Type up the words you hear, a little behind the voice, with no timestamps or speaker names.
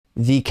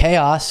The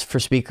chaos for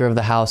Speaker of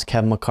the House,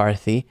 Kevin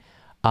McCarthy,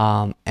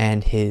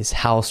 and his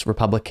House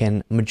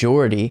Republican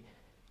majority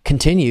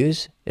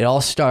continues. It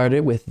all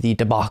started with the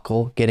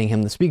debacle getting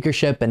him the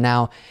speakership, and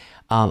now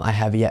I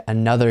have yet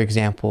another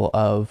example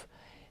of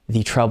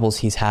the troubles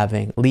he's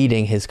having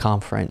leading his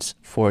conference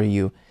for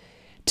you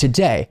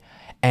today.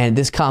 And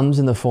this comes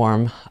in the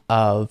form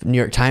of New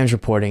York Times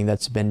reporting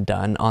that's been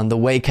done on the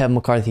way Kevin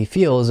McCarthy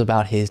feels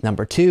about his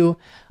number two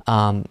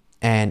and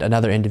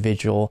another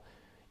individual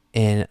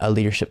in a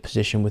leadership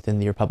position within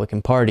the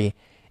Republican Party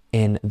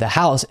in the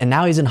House. And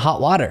now he's in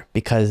hot water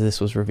because this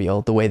was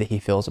revealed, the way that he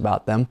feels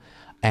about them,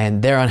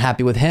 and they're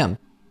unhappy with him.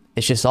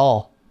 It's just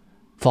all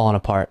falling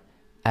apart,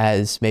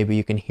 as maybe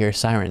you can hear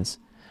sirens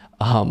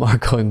are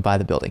going by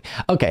the building.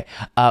 Okay,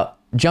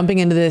 jumping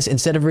into this,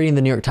 instead of reading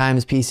the New York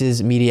Times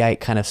pieces,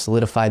 Mediaite kind of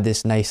solidified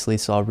this nicely,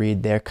 so I'll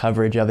read their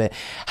coverage of it.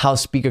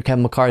 House Speaker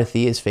Kevin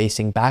McCarthy is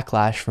facing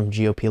backlash from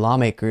GOP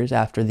lawmakers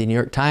after the New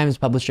York Times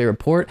published a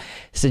report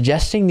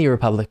suggesting the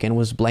Republican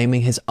was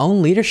blaming his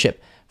own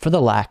leadership for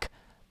the lack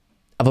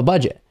of a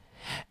budget.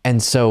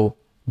 And so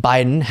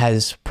Biden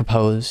has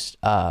proposed,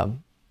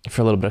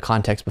 for a little bit of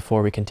context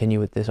before we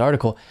continue with this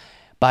article,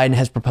 Biden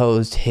has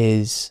proposed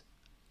his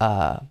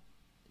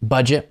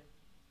budget.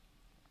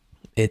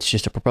 It's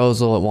just a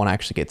proposal. It won't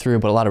actually get through,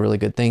 but a lot of really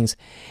good things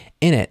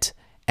in it.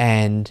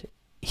 And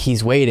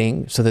he's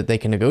waiting so that they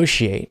can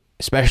negotiate,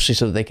 especially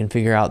so that they can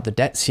figure out the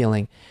debt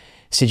ceiling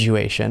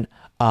situation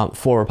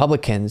for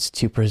Republicans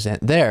to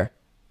present their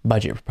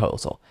budget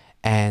proposal.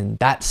 And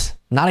that's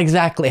not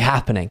exactly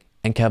happening.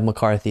 And Kevin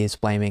McCarthy is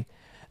blaming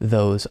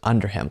those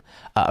under him.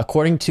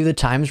 According to the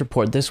Times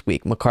report this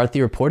week, McCarthy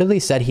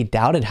reportedly said he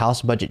doubted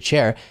House Budget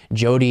Chair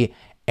Jody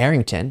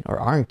Arrington,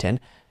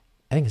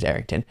 I think it's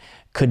Arrington,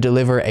 could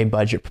deliver a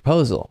budget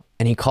proposal.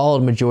 And he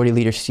called Majority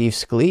Leader Steve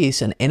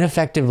Scalise an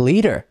ineffective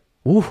leader.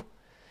 Ooh,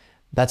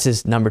 that's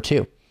his number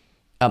two.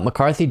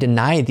 McCarthy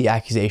denied the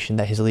accusation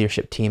that his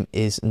leadership team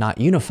is not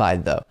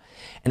unified, though.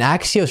 An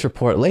Axios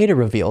report later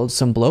revealed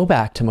some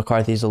blowback to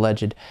McCarthy's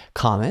alleged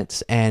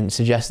comments and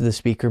suggested the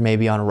speaker may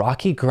be on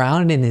rocky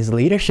ground in his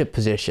leadership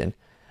position.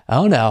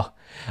 Oh no.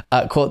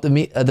 Quote,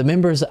 the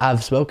members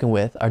I've spoken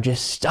with are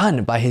just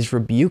stunned by his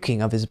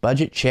rebuking of his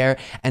budget chair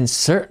and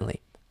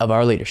certainly of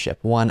our leadership,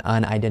 one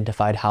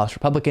unidentified House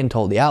Republican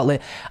told the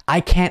outlet. I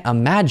can't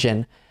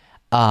imagine,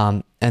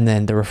 and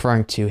then they're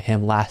referring to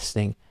him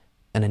lasting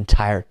an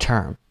entire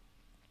term.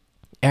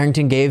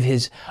 Arrington gave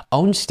his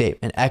own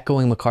statement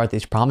echoing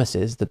McCarthy's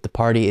promises that the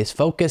party is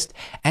focused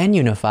and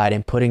unified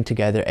in putting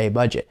together a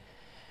budget.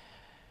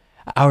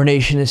 Our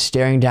nation is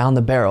staring down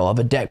the barrel of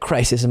a debt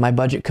crisis, and my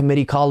budget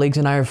committee colleagues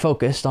and I are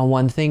focused on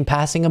one thing: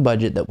 passing a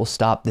budget that will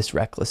stop this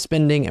reckless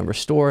spending and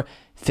restore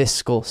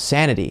fiscal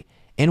sanity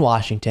in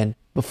Washington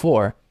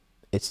before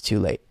it's too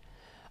late.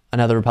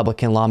 Another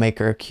Republican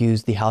lawmaker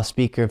accused the House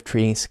Speaker of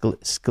treating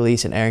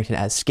Scalise and Arrington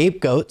as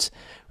scapegoats.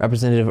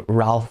 Representative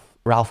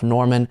Ralph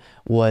Norman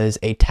was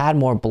a tad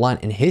more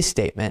blunt in his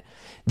statement.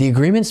 The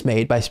agreements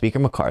made by Speaker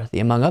McCarthy,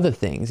 among other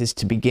things, is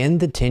to begin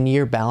the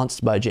 10-year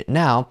balanced budget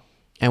now,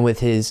 and with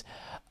his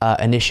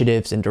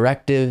initiatives and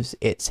directives,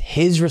 it's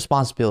his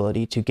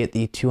responsibility to get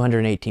the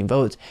 218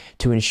 votes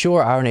to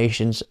ensure our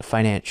nation's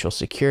financial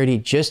security,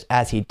 just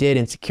as he did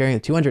in securing the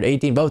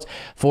 218 votes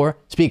for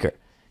Speaker.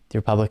 The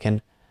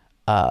Republican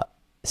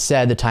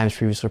said the Times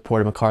previously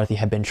reported McCarthy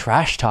had been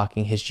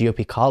trash-talking his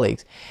GOP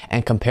colleagues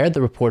and compared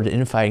the reported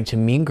infighting to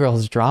Mean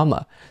Girls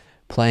drama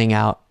playing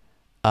out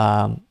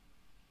on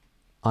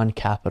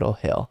Capitol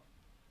Hill.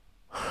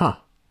 Huh.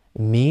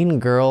 Mean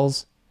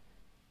Girls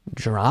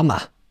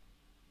drama.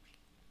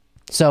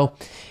 So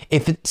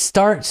if it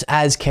starts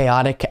as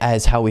chaotic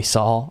as how we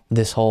saw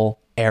this whole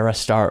era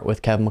start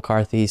with Kevin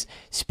McCarthy's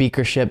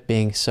speakership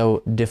being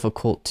so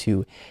difficult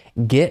to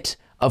get,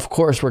 of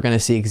course, we're going to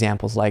see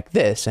examples like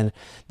this, and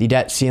the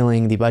debt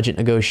ceiling, the budget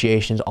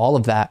negotiations, all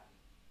of that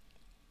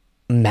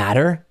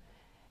matter,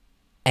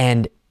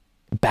 and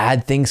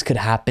bad things could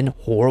happen,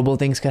 horrible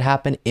things could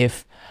happen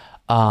if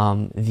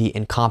the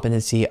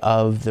incompetency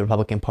of the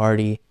Republican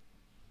Party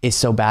is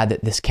so bad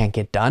that this can't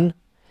get done.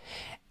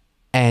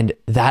 And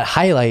that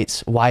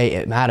highlights why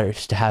it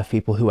matters to have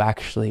people who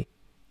actually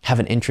have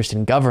an interest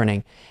in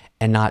governing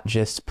and not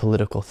just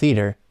political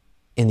theater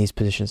in these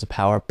positions of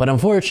power. But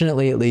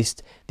unfortunately, at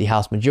least the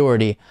House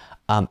majority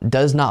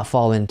does not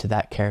fall into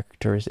that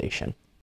characterization.